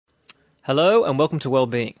Hello and welcome to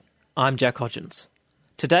Wellbeing. I'm Jack Hodgins.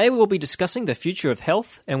 Today we will be discussing the future of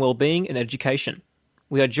health and wellbeing in education.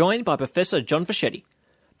 We are joined by Professor John Fischetti,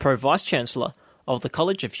 Pro-Vice-Chancellor of the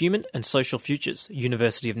College of Human and Social Futures,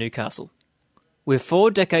 University of Newcastle. With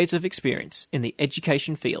 4 decades of experience in the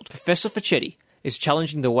education field, Professor Fischetti is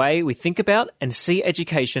challenging the way we think about and see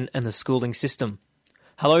education and the schooling system.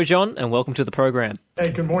 Hello, John, and welcome to the program.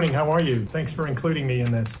 Hey, good morning. How are you? Thanks for including me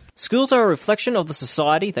in this. Schools are a reflection of the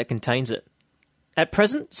society that contains it. At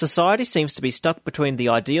present, society seems to be stuck between the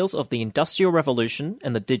ideals of the Industrial Revolution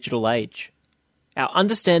and the digital age. Our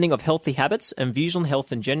understanding of healthy habits and views on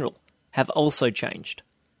health in general have also changed.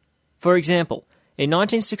 For example, in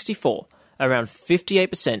 1964, around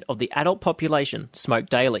 58% of the adult population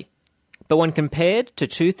smoked daily. But when compared to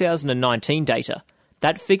 2019 data,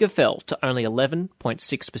 that figure fell to only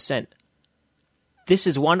 11.6%. This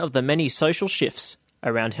is one of the many social shifts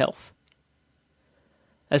around health.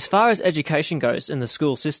 As far as education goes in the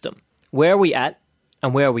school system, where are we at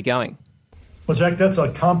and where are we going? Well, Jack, that's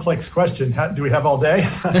a complex question. Do we have all day?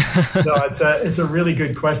 No, it's a really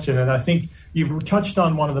good question. And I think you've touched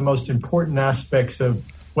on one of the most important aspects of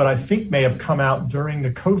what I think may have come out during the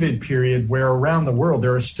COVID period, where around the world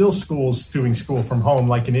there are still schools doing school from home,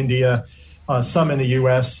 like in India, some in the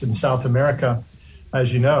U.S. and South America,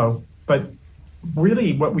 as you know. But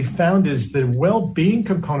really what we found is the well-being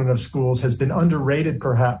component of schools has been underrated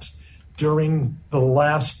perhaps during the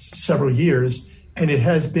last several years, and it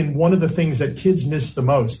has been one of the things that kids miss the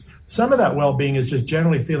most. Some of that well-being is just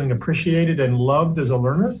generally feeling appreciated and loved as a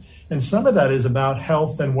learner, and some of that is about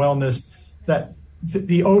health and wellness that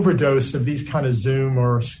the overdose of these kind of Zoom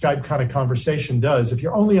or Skype kind of conversation does. If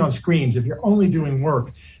you're only on screens, if you're only doing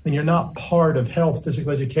work, and you're not part of health,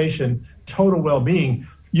 physical education, total well-being,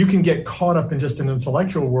 you can get caught up in just an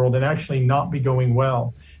intellectual world and actually not be going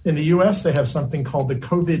well. In the U.S., they have something called the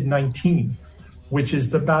COVID-19, which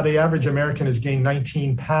is about the average American has gained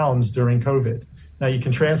 19 pounds during COVID. Now, you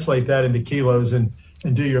can translate that into kilos and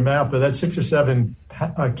do your math, but that's 6 or 7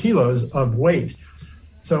 kilos of weight.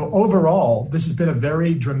 So overall, this has been a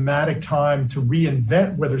very dramatic time to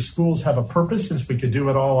reinvent whether schools have a purpose, since we could do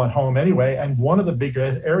it all at home anyway. And one of the big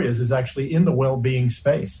areas is actually in the well-being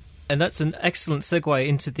space. And that's an excellent segue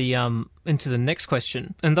into the next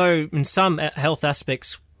question. And though in some health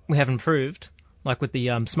aspects we have improved, like with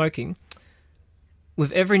the smoking,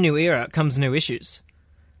 with every new era comes new issues.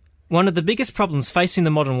 One of the biggest problems facing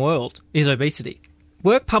the modern world is obesity.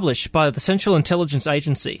 Work published by the Central Intelligence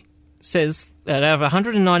Agency says that out of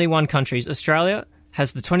 191 countries, Australia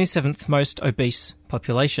has the 27th most obese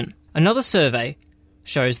population. Another survey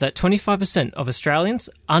shows that 25% of Australians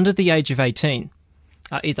under the age of 18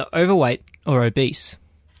 are either overweight or obese.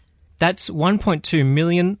 That's 1.2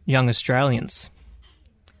 million young Australians.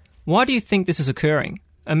 Why do you think this is occurring?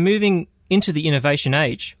 And moving into the innovation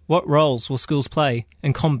age, what roles will schools play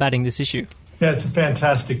in combating this issue? Yeah, it's a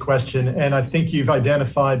fantastic question. And I think you've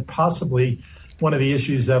identified possibly one of the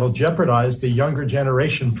issues that'll jeopardize the younger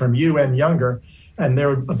generation from you and younger and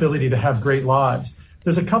their ability to have great lives.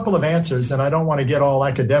 There's a couple of answers, and I don't want to get all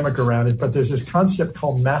academic around it, but there's this concept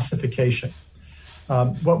called massification.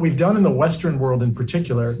 What we've done in the Western world in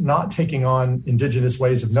particular, not taking on indigenous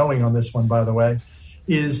ways of knowing on this one, by the way,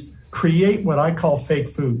 is create what I call fake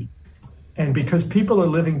food. And because people are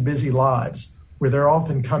living busy lives where they're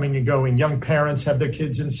often coming and going, young parents have their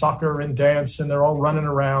kids in soccer and dance, and they're all running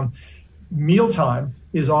around. Mealtime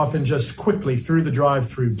is often just quickly through the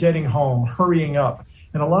drive-through, getting home, hurrying up.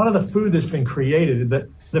 And a lot of the food that's been created, that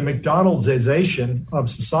the McDonald'sization of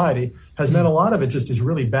society has meant a lot of it just is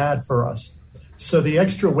really bad for us. So the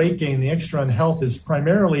extra weight gain, the extra unhealth is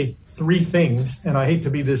primarily 3 things, and I hate to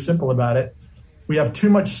be this simple about it. We have too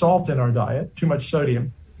much salt in our diet, too much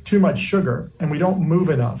sodium, too much sugar, and we don't move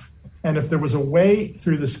enough. And if there was a way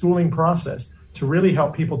through the schooling process to really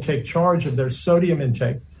help people take charge of their sodium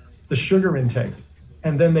intake, the sugar intake,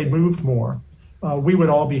 and then they moved more, we would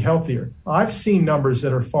all be healthier. I've seen numbers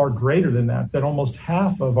that are far greater than that almost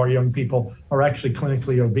half of our young people are actually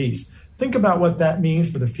clinically obese. Think about what that means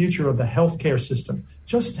for the future of the healthcare system,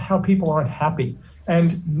 just how people aren't happy.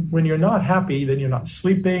 And when you're not happy, then you're not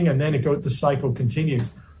sleeping, and then the cycle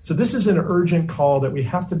continues. So this is an urgent call that we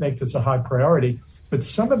have to make this a high priority. But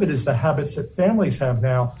some of it is the habits that families have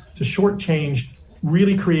now to shortchange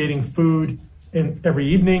really creating food in every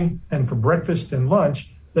evening and for breakfast and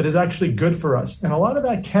lunch that is actually good for us. And a lot of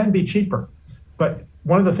that can be cheaper. But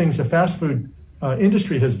one of the things the fast food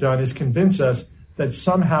industry has done is convince us that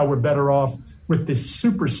somehow we're better off with the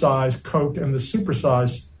supersized Coke and the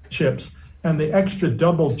supersized chips and the extra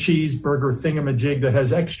double cheeseburger thingamajig that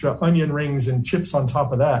has extra onion rings and chips on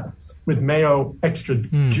top of that. with mayo extra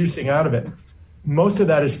juicing out of it. Most of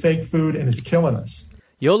that is fake food and is killing us.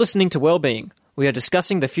 You're listening to Wellbeing. We are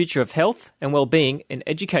discussing the future of health and well-being in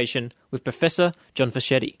education with Professor John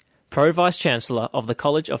Fischetti, Pro-Vice-Chancellor of the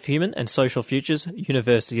College of Human and Social Futures,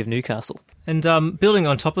 University of Newcastle. And building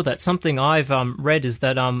on top of that, something I've read is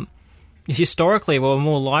that historically we're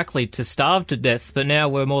more likely to starve to death, but now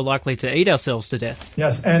we're more likely to eat ourselves to death.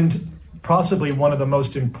 Yes, and possibly one of the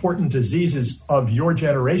most important diseases of your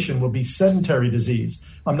generation will be sedentary disease.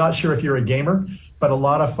 I'm not sure if you're a gamer, but a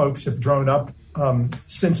lot of folks have grown up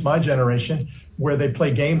since my generation where they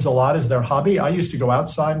play games a lot as their hobby. I used to go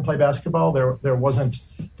outside and play basketball. There wasn't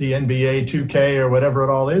the NBA 2K or whatever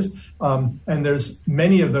it all is. And there's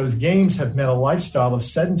many of those games have meant a lifestyle of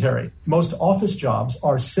sedentary. Most office jobs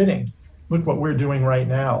are sitting. Look what we're doing right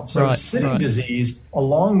now. So sitting disease,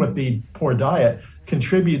 along with the poor diet,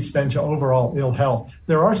 contributes then to overall ill health.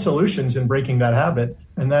 There are solutions in breaking that habit,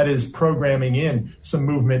 and that is programming in some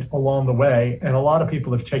movement along the way. And a lot of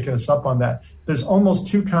people have taken us up on that. There's almost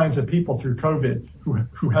two kinds of people through COVID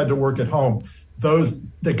who had to work at home. Those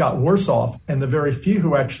that got worse off, and the very few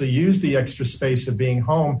who actually used the extra space of being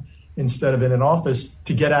home instead of in an office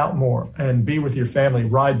to get out more and be with your family,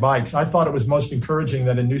 ride bikes. I thought it was most encouraging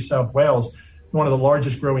that in New South Wales, one of the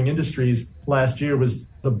largest growing industries last year was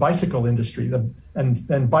the bicycle industry.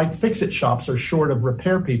 And bike fix-it shops are short of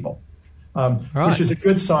repair people, which is a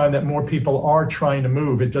good sign that more people are trying to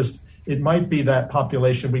move. It might be that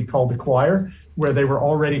population we call the choir, where they were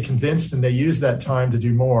already convinced and they used that time to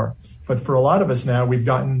do more. But for a lot of us now, we've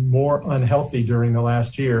gotten more unhealthy during the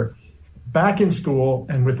last year. Back in school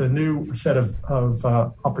and with a new set of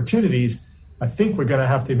opportunities, I think we're going to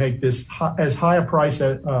have to make this as higher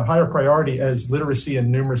priority as literacy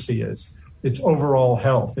and numeracy is. It's overall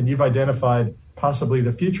health. And you've identified possibly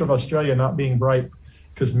the future of Australia not being bright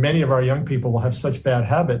because many of our young people will have such bad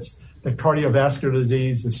habits that cardiovascular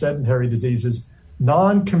disease, the sedentary diseases,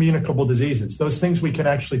 non-communicable diseases, those things we can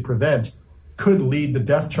actually prevent, could lead the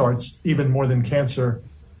death charts even more than cancer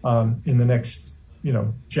in the next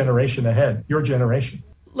generation ahead, your generation.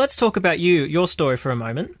 Let's talk about your story for a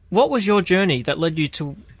moment. What was your journey that led you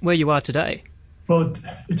to where you are today? Well,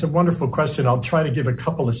 it's a wonderful question. I'll try to give a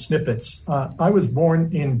couple of snippets. I was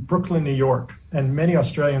born in Brooklyn, New York, and many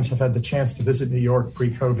Australians have had the chance to visit New York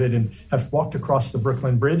pre-COVID and have walked across the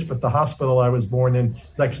Brooklyn Bridge, but the hospital I was born in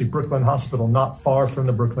is actually Brooklyn Hospital, not far from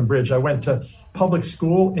the Brooklyn Bridge. I went to public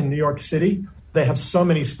school in New York City. They have so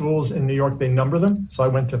many schools in New York, they number them. So I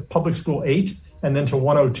went to public school 8 and then to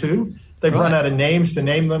 102. They've run out of names to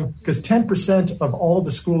name them because 10% of all of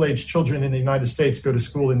the school-age children in the United States go to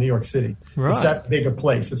school in New York City. Right. It's that big a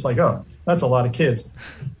place. It's like, oh, that's a lot of kids.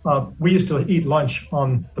 We used to eat lunch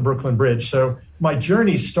on the Brooklyn Bridge. So my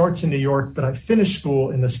journey starts in New York, but I finished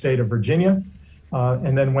school in the state of Virginia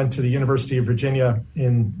and then went to the University of Virginia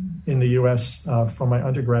in the U.S. For my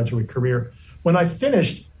undergraduate career. When I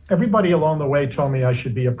finished, everybody along the way told me I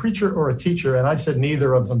should be a preacher or a teacher, and I said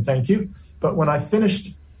neither of them, thank you. But when I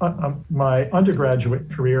finished my undergraduate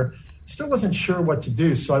career, still wasn't sure what to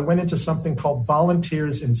do. So I went into something called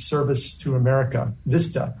Volunteers in Service to America,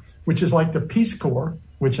 VISTA, which is like the Peace Corps,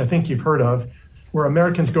 which I think you've heard of, where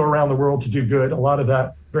Americans go around the world to do good. A lot of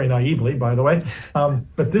that very naively, by the way.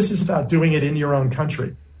 But this is about doing it in your own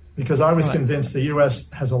country, because I was convinced the U.S.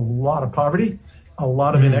 has a lot of poverty, a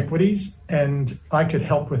lot of inequities, and I could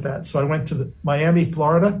help with that. So I went to Miami,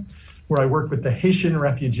 Florida, where I worked with the Haitian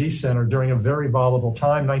Refugee Center during a very volatile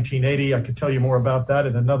time, 1980. I could tell you more about that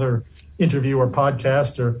in another interview or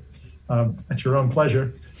podcast or at your own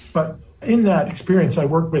pleasure. But in that experience, I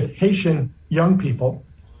worked with Haitian young people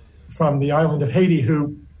from the island of Haiti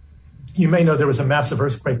who, you may know there was a massive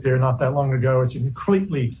earthquake there not that long ago. It's a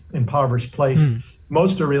completely impoverished place.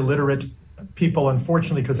 Most are illiterate people,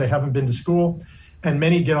 unfortunately, because they haven't been to school. And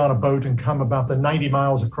many get on a boat and come about the 90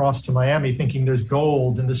 miles across to Miami thinking there's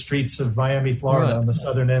gold in the streets of Miami, Florida, on the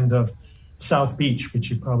southern end of South Beach,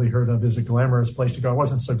 which you probably heard of as a glamorous place to go. It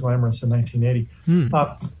wasn't so glamorous in 1980.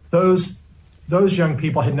 Those young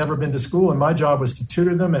people had never been to school, and my job was to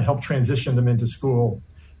tutor them and help transition them into school.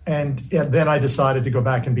 And then I decided to go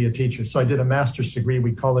back and be a teacher. So I did a master's degree,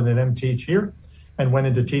 we call it an MTeach here, and went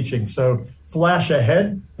into teaching. So flash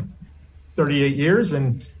ahead, 38 years,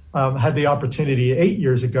 and had the opportunity 8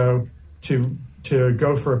 years ago to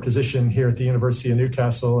go for a position here at the University of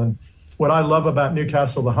Newcastle. And what I love about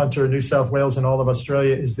Newcastle, the Hunter, New South Wales, and all of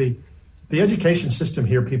Australia is the education system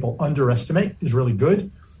here people underestimate is really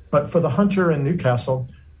good. But for the Hunter and Newcastle,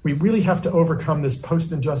 we really have to overcome this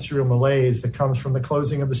post-industrial malaise that comes from the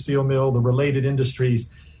closing of the steel mill, the related industries.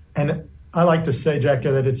 And I like to say, Jackie,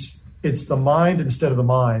 that it's the mind instead of the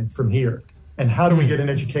mind from here. And how do we get an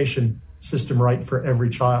education system right for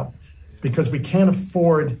every child? Because we can't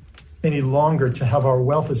afford any longer to have our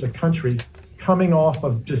wealth as a country coming off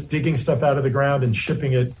of just digging stuff out of the ground and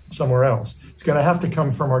shipping it somewhere else. It's going to have to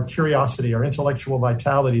come from our curiosity, our intellectual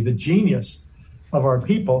vitality, the genius of our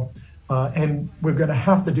people. And we're going to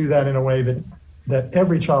have to do that in a way that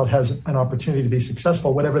every child has an opportunity to be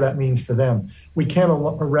successful, whatever that means for them. We can't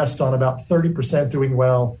rest on about 30% doing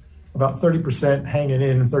well, about 30% hanging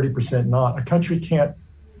in, and 30% not. A country can't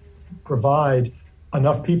provide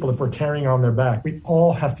enough people if we're carrying on their back. We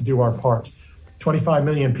all have to do our part. 25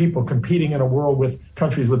 million people competing in a world with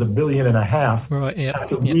countries with 1.5 billion have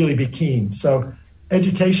to really be keen. So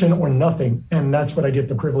education or nothing, and that's what I get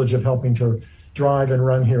the privilege of helping to drive and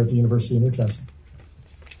run here at the University of Newcastle.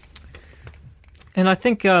 And I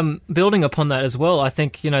think building upon that as well, I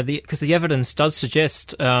think, because the evidence does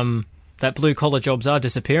suggest that blue-collar jobs are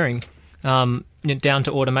disappearing down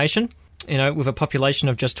to automation. With a population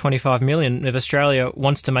of just 25 million, if Australia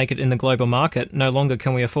wants to make it in the global market, no longer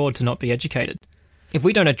can we afford to not be educated. If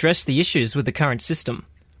we don't address the issues with the current system,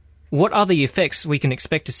 what are the effects we can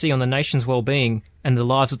expect to see on the nation's well-being and the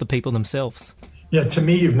lives of the people themselves? Yeah, to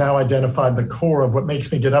me, you've now identified the core of what makes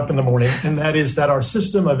me get up in the morning, and that is that our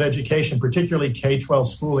system of education, particularly K-12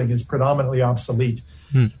 schooling, is predominantly obsolete.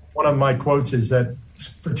 One of my quotes is that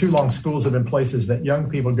for too long, schools have been places that young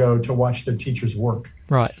people go to watch their teachers work.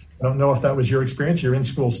 Right. I don't know if that was your experience. You're in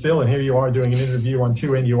school still, and here you are doing an interview on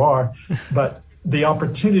 2NUR. But the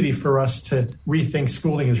opportunity for us to rethink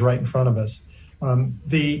schooling is right in front of us.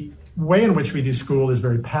 The way in which we do school is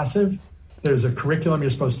very passive. There's a curriculum you're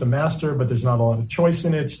supposed to master, but there's not a lot of choice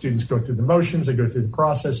in it. Students go through the motions, they go through the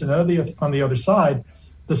process. And on the other side,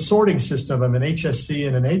 the sorting system of an HSC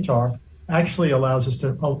and an ATAR actually allows us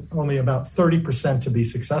to only about 30% to be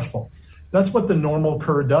successful. That's what the normal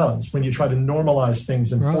curve does when you try to normalize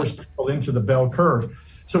things and force people into the bell curve.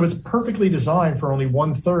 So it's perfectly designed for only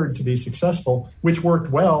 1/3 to be successful, which worked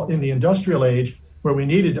well in the industrial age where we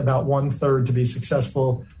needed about 1/3 to be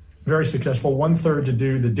successful, very successful, 1/3 to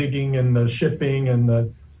do the digging and the shipping and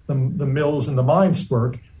the mills and the mines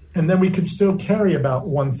work. And then we could still carry about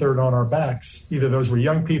 1/3 on our backs. Either those were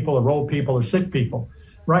young people or old people or sick people.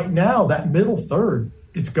 Right now, that middle third,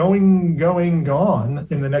 it's going, gone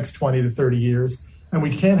in the next 20 to 30 years. And we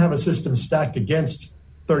can't have a system stacked against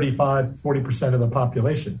 35, 40% of the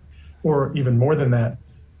population, or even more than that.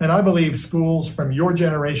 And I believe schools from your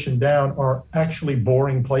generation down are actually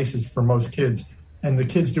boring places for most kids. And the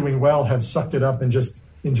kids doing well have sucked it up and just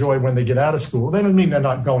enjoy when they get out of school. That doesn't mean they're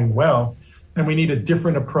not going well. And we need a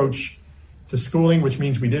different approach to schooling, which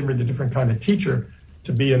means we need a different kind of teacher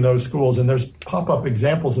to be in those schools. And there's pop-up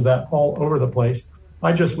examples of that all over the place.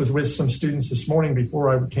 I just was with some students this morning before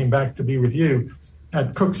I came back to be with you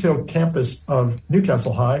at Cooks Hill campus of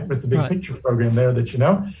Newcastle High with the Big Picture program there that you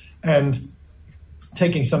know, and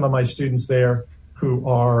taking some of my students there who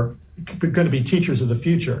are going to be teachers of the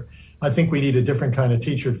future. I think we need a different kind of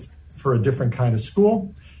teacher for a different kind of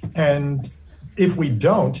school. And if we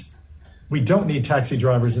don't need taxi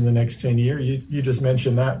drivers in the next 10 years. You just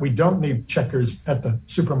mentioned that. We don't need checkers at the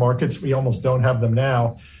supermarkets. We almost don't have them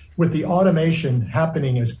now. With the automation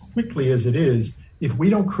happening as quickly as it is, if we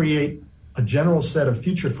don't create a general set of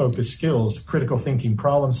future-focused skills, critical thinking,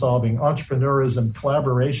 problem-solving, entrepreneurism,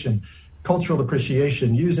 collaboration, cultural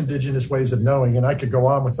appreciation, use indigenous ways of knowing, and I could go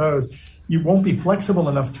on with those, you won't be flexible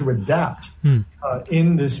enough to adapt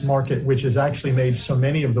in this market, which has actually made so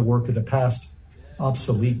many of the work of the past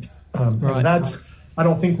obsolete. And that's, I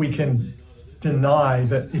don't think we can deny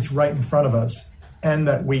that it's right in front of us and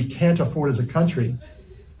that we can't afford as a country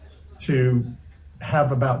to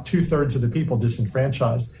have about 2/3 of the people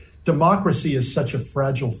disenfranchised. Democracy is such a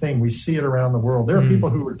fragile thing. We see it around the world. There are people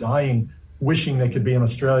who are dying wishing they could be in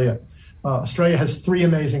Australia. Australia has 3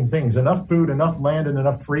 amazing things: enough food, enough land, and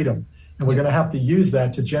enough freedom. And we're going to have to use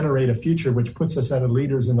that to generate a future which puts us as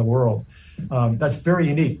leaders in the world. That's very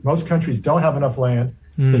unique. Most countries don't have enough land.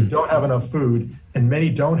 They don't have enough food, and many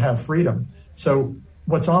don't have freedom. So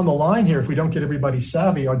what's on the line here, if we don't get everybody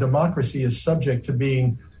savvy, our democracy is subject to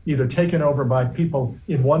being either taken over by people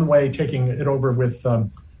in one way, taking it over with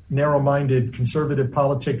narrow-minded conservative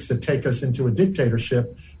politics that take us into a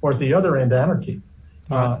dictatorship, or at the other end, anarchy.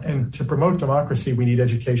 And to promote democracy, we need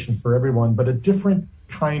education for everyone, but a different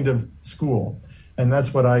kind of school. And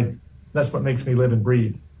that's what makes me live and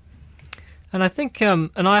breathe. And I think,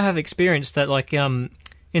 and I have experienced that, like,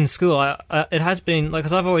 in school, it has been, like,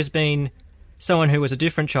 because I've always been someone who was a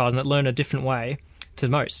different child and that learned a different way to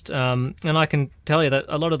most. And I can tell you that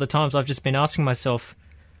a lot of the times I've just been asking myself,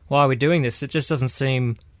 why are we doing this? It just doesn't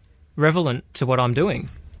seem relevant to what I'm doing.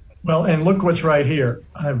 Well, and look what's right here.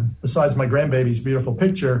 Besides my grandbaby's beautiful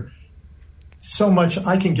picture, so much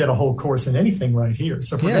I can get a whole course in anything right here.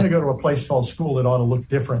 So if we're going to go to a place called school, it ought to look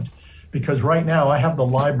different. Because right now I have the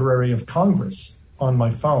Library of Congress on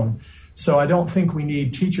my phone. So I don't think we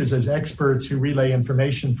need teachers as experts who relay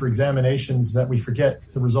information for examinations that we forget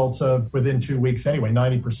the results of within 2 weeks anyway.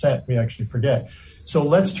 90% we actually forget. So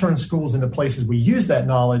let's turn schools into places we use that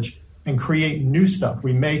knowledge and create new stuff.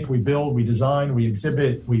 We make, we build, we design, we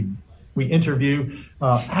exhibit, we interview.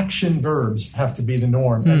 Action verbs have to be the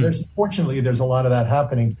norm. And fortunately, there's a lot of that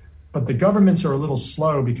happening. But the governments are a little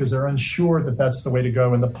slow because they're unsure that that's the way to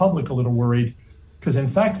go. And the public a little worried because, in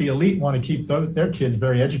fact, the elite want to keep their kids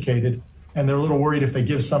very educated. And they're a little worried if they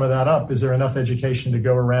give some of that up, is there enough education to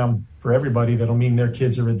go around for everybody that'll mean their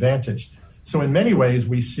kids are advantaged? So in many ways,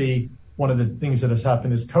 we see one of the things that has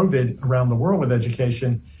happened is COVID around the world with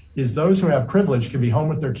education is those who have privilege can be home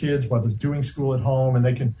with their kids while they're doing school at home, and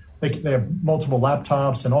they have multiple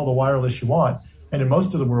laptops and all the wireless you want. And in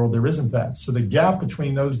most of the world, there isn't that. So the gap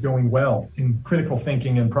between those going well in critical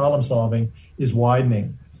thinking and problem solving is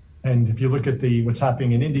widening. And if you look at what's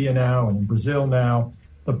happening in India now and in Brazil now,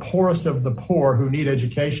 the poorest of the poor who need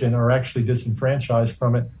education are actually disenfranchised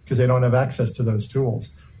from it because they don't have access to those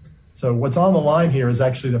tools. So what's on the line here is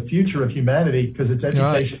actually the future of humanity because it's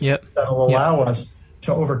education that will allow us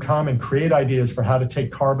to overcome and create ideas for how to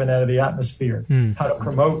take carbon out of the atmosphere, how to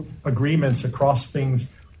promote agreements across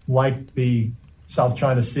things like the South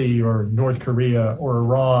China Sea or North Korea or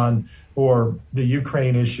Iran or the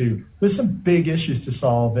Ukraine issue. There's some big issues to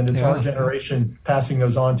solve, and it's our generation passing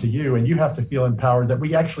those on to you, and you have to feel empowered that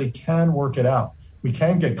we actually can work it out. We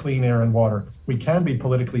can get clean air and water. We can be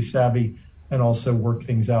politically savvy and also work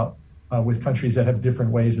things out with countries that have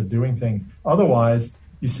different ways of doing things. Otherwise,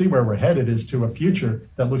 you see where we're headed is to a future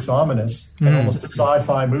that looks ominous and almost a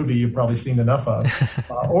sci-fi movie you've probably seen enough of,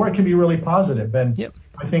 or it can be really positive. And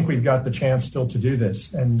I think we've got the chance still to do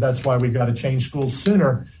this. And that's why we've got to change schools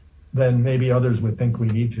sooner than maybe others would think we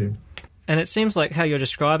need to. And it seems like how you're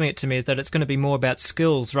describing it to me is that it's going to be more about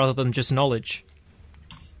skills rather than just knowledge.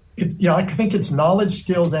 I think it's knowledge,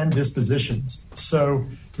 skills, and dispositions. So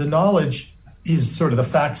the knowledge is sort of the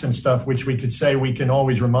facts and stuff, which we could say we can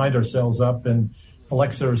always remind ourselves up, and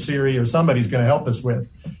Alexa or Siri or somebody's going to help us with.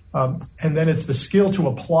 And then it's the skill to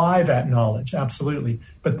apply that knowledge, absolutely.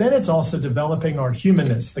 But then it's also developing our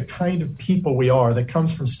humanness, the kind of people we are that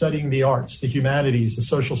comes from studying the arts, the humanities, the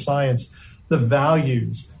social science, the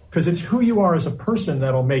values, because it's who you are as a person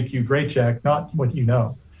that'll make you great, Jack, not what you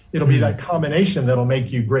know. It'll be that combination that'll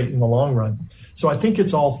make you great in the long run. So I think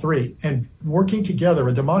it's all three. And working together,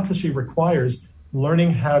 a democracy requires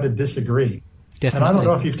learning how to disagree. Definitely. And I don't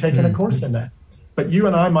know if you've taken a course in that, but you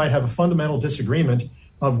and I might have a fundamental disagreement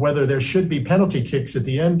of whether there should be penalty kicks at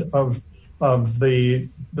the end of the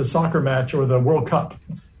soccer match or the World Cup.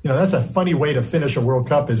 That's a funny way to finish a World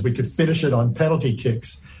Cup is we could finish it on penalty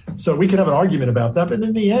kicks. So we could have an argument about that, but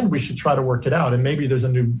in the end, we should try to work it out. And maybe there's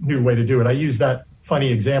a new way to do it. I use that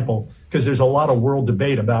funny example because there's a lot of world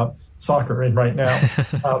debate about soccer right now.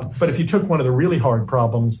 But if you took one of the really hard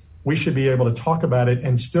problems, we should be able to talk about it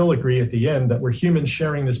and still agree at the end that we're humans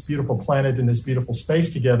sharing this beautiful planet and this beautiful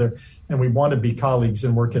space together, and we want to be colleagues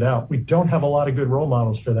and work it out. We don't have a lot of good role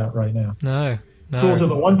models for that right now. No. Schools are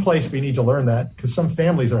the one place we need to learn that because some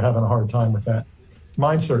families are having a hard time with that.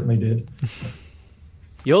 Mine certainly did.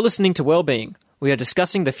 You're listening to Wellbeing. We are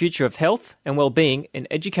discussing the future of health and well-being in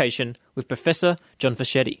education with Professor John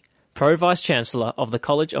Fischetti, Pro Vice-Chancellor of the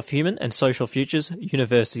College of Human and Social Futures,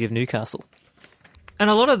 University of Newcastle. And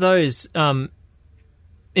a lot of those in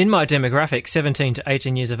my demographic, 17 to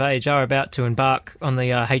 18 years of age, are about to embark on the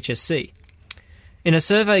HSC. In a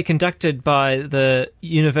survey conducted by the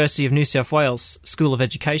University of New South Wales School of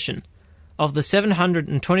Education, of the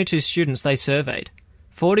 722 students they surveyed,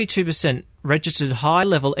 42% registered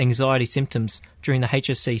high-level anxiety symptoms during the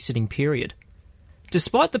HSC sitting period.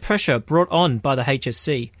 Despite the pressure brought on by the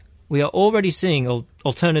HSC, we are already seeing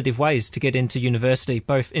alternative ways to get into university,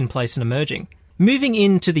 both in place and emerging. Moving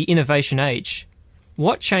into the innovation age,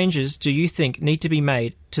 what changes do you think need to be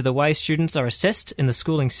made to the way students are assessed in the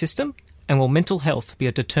schooling system, and will mental health be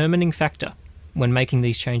a determining factor when making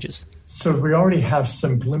these changes? So we already have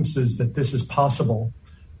some glimpses that this is possible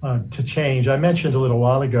to change. I mentioned a little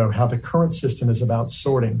while ago how the current system is about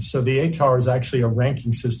sorting. So the ATAR is actually a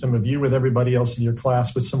ranking system of you with everybody else in your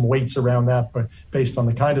class with some weights around that, but based on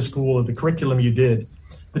the kind of school or the curriculum you did,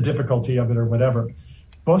 the difficulty of it or whatever.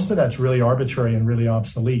 Most of that's really arbitrary and really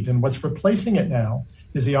obsolete. And what's replacing it now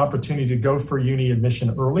is the opportunity to go for uni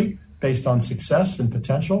admission early based on success and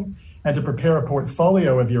potential, and to prepare a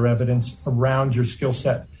portfolio of your evidence around your skill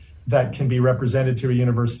set. that can be represented to a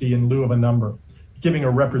university in lieu of a number. Giving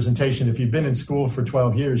a representation, if you've been in school for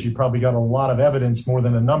 12 years, you probably got a lot of evidence more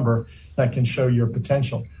than a number that can show your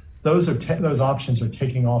potential. Those options are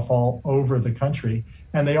taking off all over the country,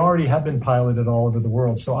 and they already have been piloted all over the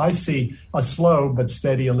world. So I see a slow but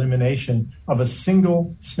steady elimination of a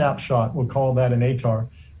single snapshot, we'll call that an ATAR,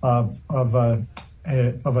 of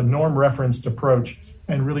a norm-referenced approach,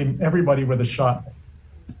 and really everybody with a shot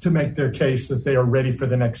to make their case that they are ready for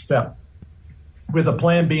the next step, with a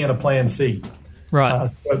plan B and a plan C.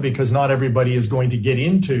 Right. Because not everybody is going to get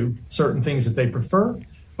into certain things that they prefer,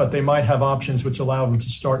 but they might have options which allow them to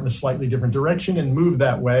start in a slightly different direction and move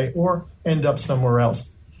that way or end up somewhere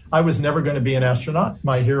else. I was never going to be an astronaut.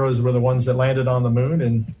 My heroes were the ones that landed on the moon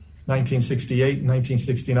in 1968 and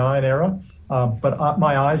 1969 era. But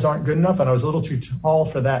my eyes aren't good enough, and I was a little too tall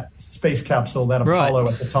for that space capsule, that Apollo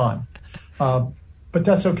at the time. But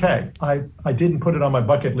that's okay. I didn't put it on my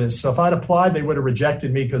bucket list. So if I'd applied, they would have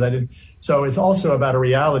rejected me because I didn't. So it's also about a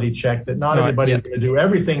reality check that not everybody is going to do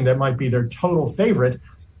everything that might be their total favorite,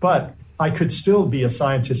 but I could still be a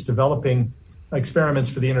scientist developing experiments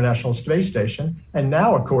for the International Space Station. And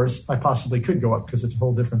now, of course, I possibly could go up because it's a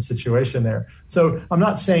whole different situation there. So I'm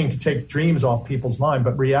not saying to take dreams off people's mind,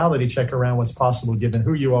 but reality check around what's possible given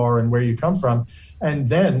who you are and where you come from, and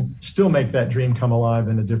then still make that dream come alive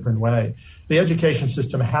in a different way. The education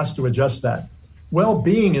system has to adjust that.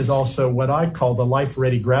 Well-being is also what I call the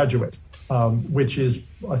life-ready graduate, which is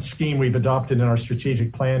a scheme we've adopted in our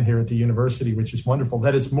strategic plan here at the university, which is wonderful.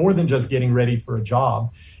 That it's more than just getting ready for a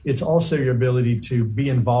job. It's also your ability to be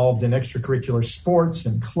involved in extracurricular sports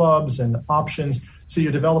and clubs and options. So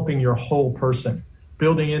you're developing your whole person,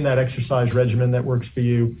 building in that exercise regimen that works for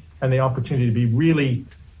you, and the opportunity to be really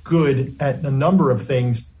good at a number of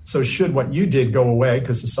things. So should what you did go away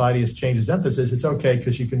because society has changed its emphasis, it's okay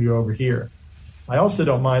because you can be over here. I also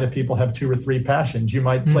don't mind if people have 2 or 3 passions. You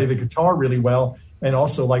might play the guitar really well and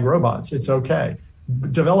also like robots. It's okay.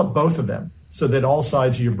 Develop both of them so that all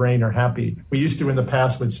sides of your brain are happy. We used to in the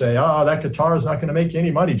past would say, that guitar is not going to make you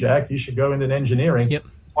any money, Jack. You should go into engineering. Yep.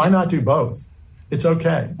 Why not do both? It's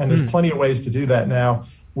okay. And there's plenty of ways to do that now,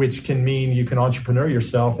 which can mean you can entrepreneur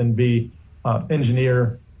yourself and be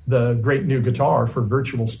engineer the great new guitar for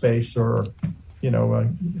virtual space or,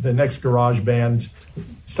 the next Garage Band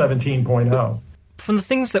 17.0. From the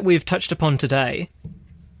things that we've touched upon today,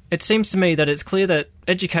 it seems to me that it's clear that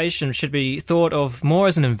education should be thought of more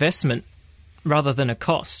as an investment rather than a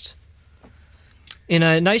cost. In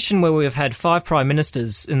a nation where we have had 5 prime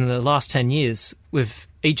ministers in the last 10 years, with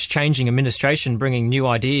each changing administration bringing new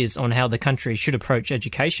ideas on how the country should approach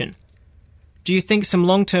education, do you think some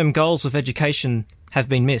long-term goals with education have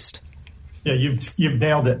been missed? Yeah, you've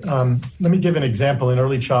nailed it. Let me give an example in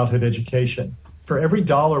early childhood education. For every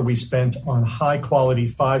dollar we spent on high-quality,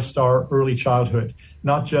 5-star early childhood,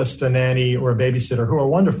 not just a nanny or a babysitter, who are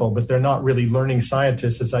wonderful, but they're not really learning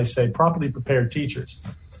scientists, as I say, properly prepared teachers,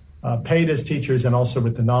 paid as teachers and also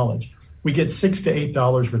with the knowledge, we get $6 to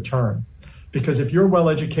 $8 return. Because if you're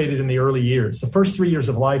well-educated in the early years, the first 3 years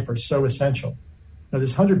of life are so essential. Now,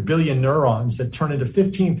 there's 100 billion neurons that turn into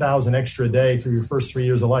 15,000 extra a day through your first 3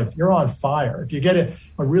 years of life. You're on fire. If you get a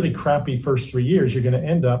really crappy first 3 years, you're going to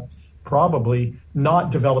end up probably not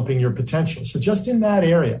developing your potential. So just in that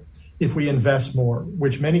area, if we invest more,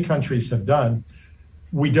 which many countries have done,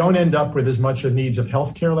 we don't end up with as much of needs of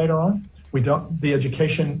healthcare later on.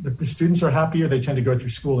 The students are happier. They tend to go through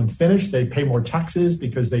school and finish. They pay more taxes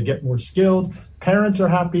because they get more skilled. Parents are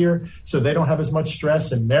happier, so they don't have as much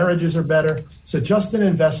stress, and marriages are better. So just an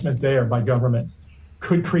investment there by government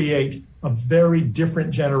could create a very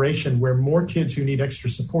different generation where more kids who need extra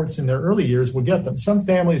supports in their early years will get them. Some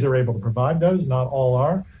families are able to provide those, not all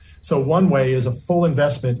are. So one way is a full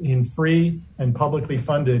investment in free and publicly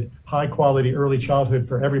funded high-quality early childhood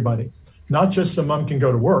for everybody, not just so mom can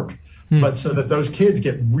go to work, but so that those kids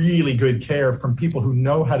get really good care from people who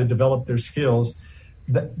know how to develop their skills.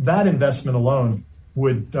 That investment alone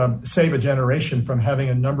would save a generation from having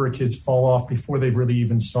a number of kids fall off before they've really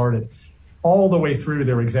even started. All the way through,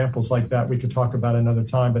 there are examples like that we could talk about another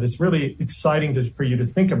time, but it's really exciting for you to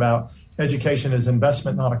think about education as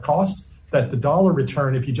investment, not a cost, that the dollar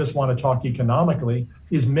return, if you just want to talk economically,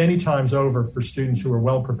 is many times over for students who are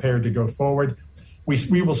well prepared to go forward.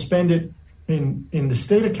 We will spend it in the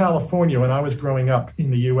state of California. When I was growing up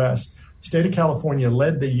in the U.S., the state of California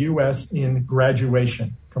led the U.S. in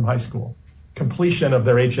graduation from high school, completion of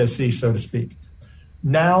their HSC, so to speak.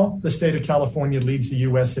 Now, the state of California leads the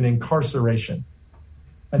U.S. in incarceration.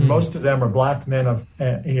 And most of them are black men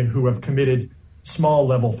who have committed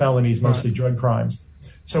small-level felonies, mostly drug crimes.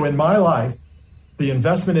 So in my life, the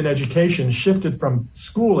investment in education shifted from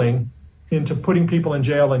schooling into putting people in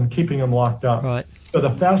jail and keeping them locked up. Right. So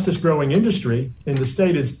the fastest growing industry in the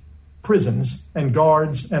state is prisons and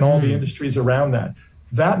guards and all the industries around that.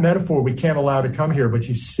 That metaphor we can't allow to come here, but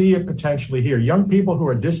you see it potentially here. Young people who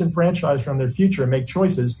are disenfranchised from their future make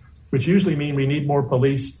choices, which usually mean we need more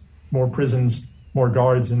police, more prisons, more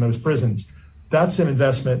guards in those prisons. That's an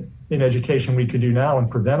investment in education we could do now and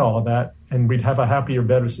prevent all of that, and we'd have a happier,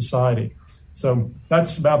 better society. So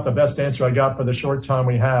that's about the best answer I got for the short time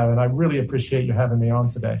we have, and I really appreciate you having me on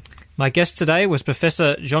today. My guest today was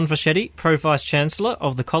Professor John Fischetti, Pro Vice-Chancellor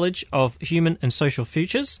of the College of Human and Social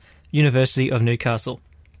Futures, University of Newcastle.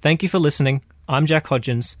 Thank you for listening. I'm Jack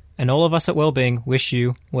Hodgins, and all of us at Wellbeing wish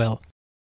you well.